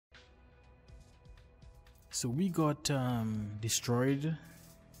So we got destroyed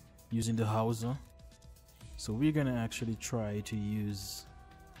using the Hauser. So we're gonna actually try to use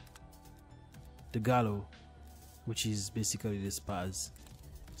the Gallo, which is basically the Spaz.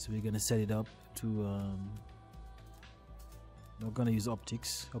 So we're gonna set it up to not gonna use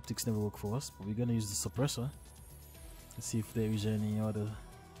optics. Optics never work for us, but we're gonna use the suppressor. Let's see if there is any other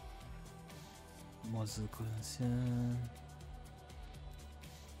muzzle concern.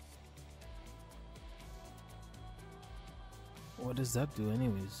 What does that do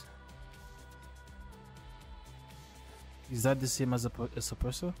anyways? Is that the same as a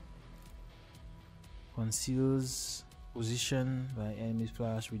suppressor? Conceals position by enemy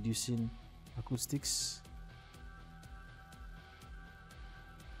flash, reducing acoustics.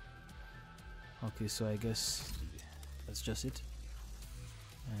 Okay, so I guess that's just it.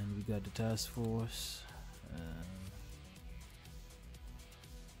 And we got the task force.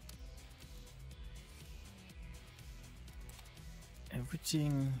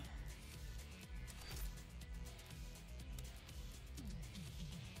 Everything.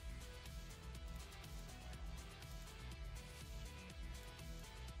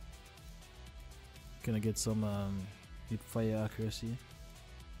 Gonna get some hip fire accuracy.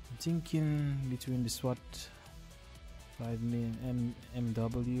 I'm thinking between the SWAT 5mm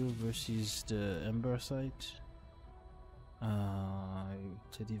MW versus the Ember sight.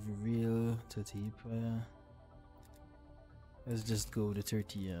 30 real, 30 hip fire. Let's just go to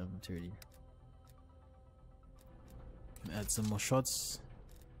 30. Add some more shots,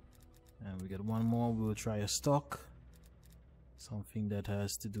 and we got one more. We'll try a stock, something that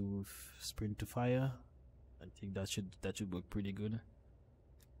has to do with sprint to fire. I think that should work pretty good.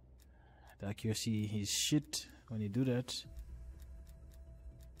 The accuracy is shit when you do that.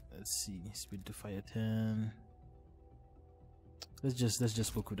 Let's see, sprint to fire 10. Let's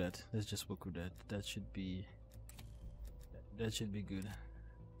just work with that. Let's just work with that. That should be good.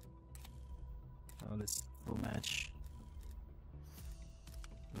 Now let's go match.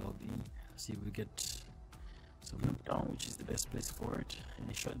 Lobby. See if we get some knockdown, which is the best place for it.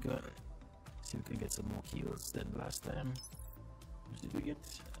 Any shotgun. See if we can get some more kills than last time. What did we get?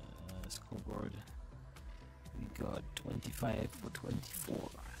 Scoreboard. We got 25 for 24.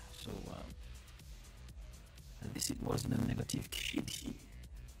 So at least it wasn't a negative KD.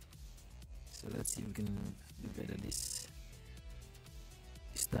 So let's see if we can do better this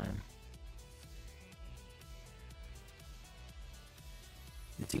time.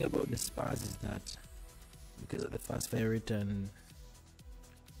 The thing about the Spaz is that because of the fast fire rate, and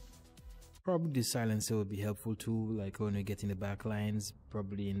probably the silencer will be helpful too, like when we get in the back lines,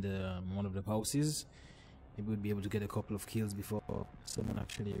 probably in the one of the houses, we would be able to get a couple of kills before someone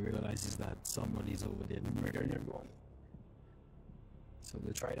actually realizes that somebody's over there murdering everyone. So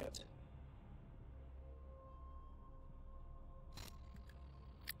we'll try that.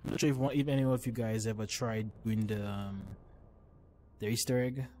 I'm not sure if any of you guys ever tried doing the Easter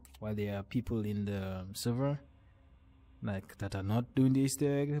egg while there are people in the server like that are not doing the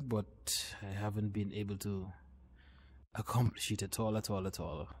Easter egg, but I haven't been able to accomplish it at all.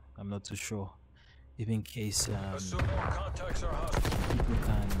 I'm not too sure if in case people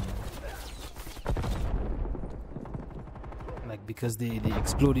can, like, because they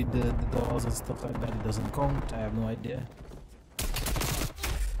exploded the doors and stuff like that, it doesn't count. I have no idea.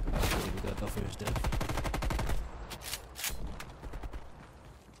 Okay, we got the first death.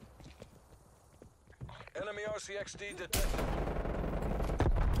 Enemy RCXD detected.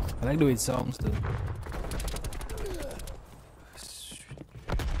 I like the way it sounds though.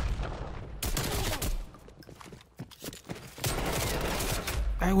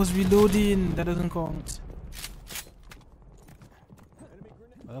 I was reloading, that doesn't count.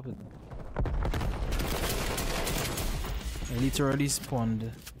 What happened? I literally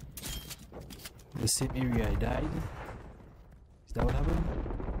spawned the same area I died. Is that what happened?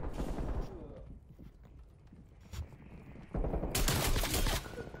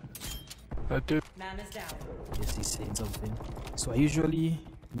 Man is down. Yes, he's saying something. So I usually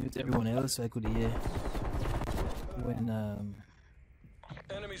mute everyone else so I could hear when the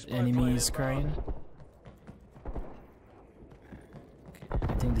enemy is crying. Okay,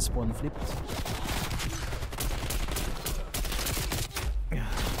 I think the spawn flipped.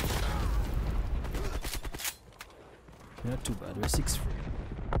 Not too bad, we're 6 free.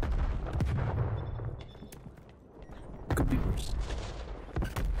 Could be worse.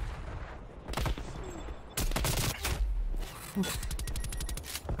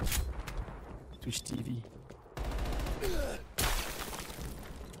 Twitch TV.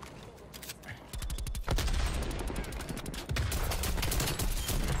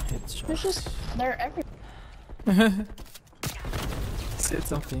 Headshots. They're everywhere. Said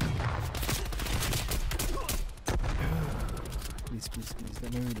something. Please, please, please.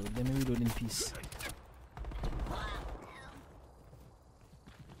 Let me reload. Let me reload in peace.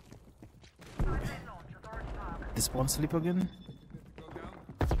 The spawn slip again?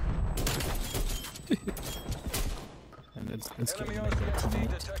 And let's get Enemy like that RCXD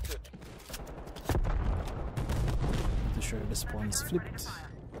teammate. detected. To show the spawn is flipped.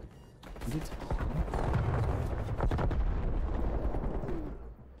 Did it?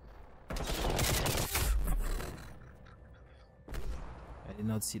 I did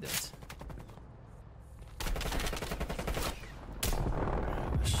not see that.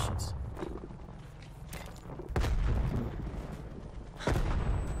 Oh, shit.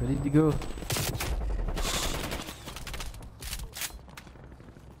 Where did he go?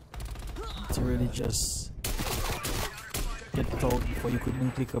 To really just get told before you could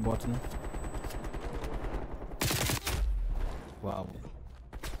even click a button. Wow.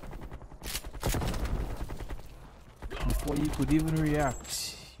 Before you could even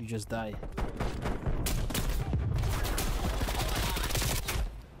react, you just die.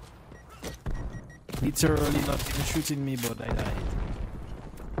 Literally not even shooting me, but I died.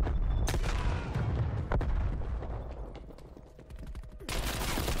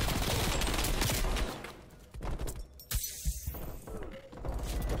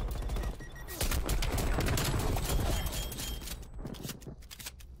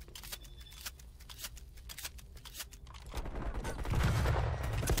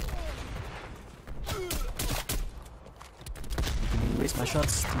 Waste my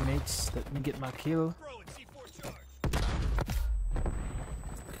shots, teammates. Let me get my kill.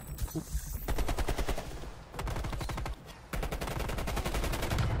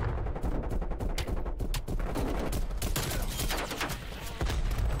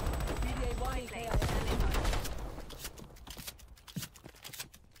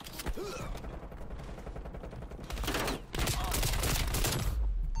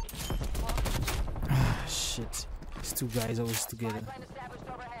 Shit. These two guys always together.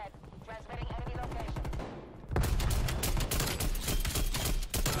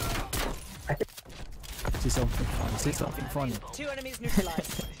 Say something funny. Say something funny. 2 enemies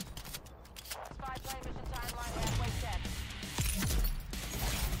neutralized.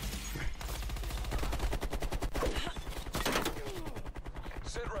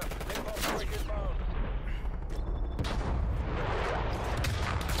 Sit rep. Inbound break inbound.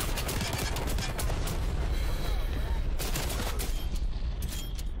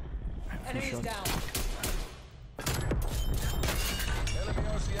 Enemies down. Enemy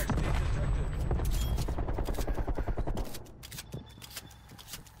RCXD detected.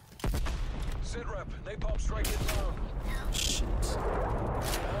 Sit rep. Napalm strike inbound. Shit.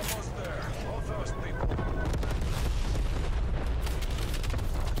 Almost there. All fast, people.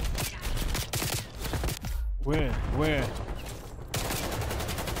 Where? Where?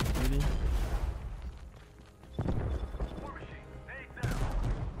 Really?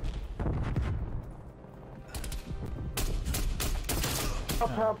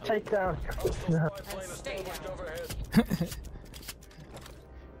 Help, take down. Hostile spy plane established overhead.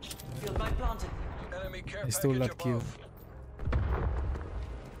 Field mic planted. Enemy care I stole package that kill. above.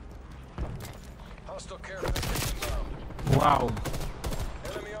 Hostile care package inbound. Wow.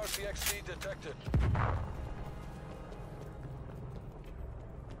 Enemy RCXD detected.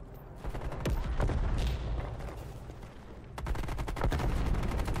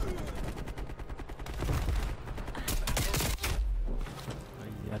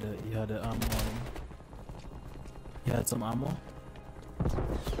 He had the ammo on him. He had some ammo.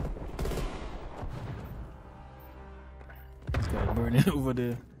 This guy burning over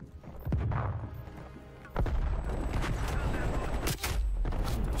there.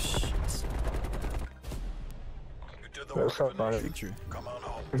 Oh shit. You did the That's work so of a funny. nation. Victory. Come on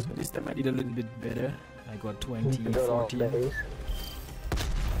home. So this time I did a little bit better. I got 20, Good old 14. days.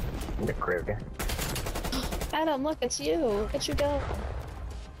 The crib. Adam, look, it's you. Look at you go.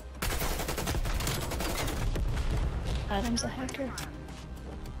 Adam's a hacker.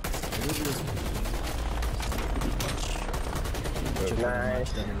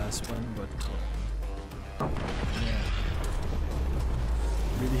 Nice. Than the last one, but yeah,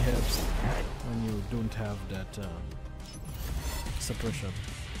 really helps when you don't have that suppression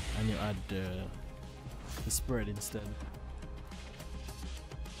and you add the spread instead.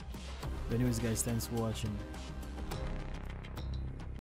 But anyways, guys, thanks for watching.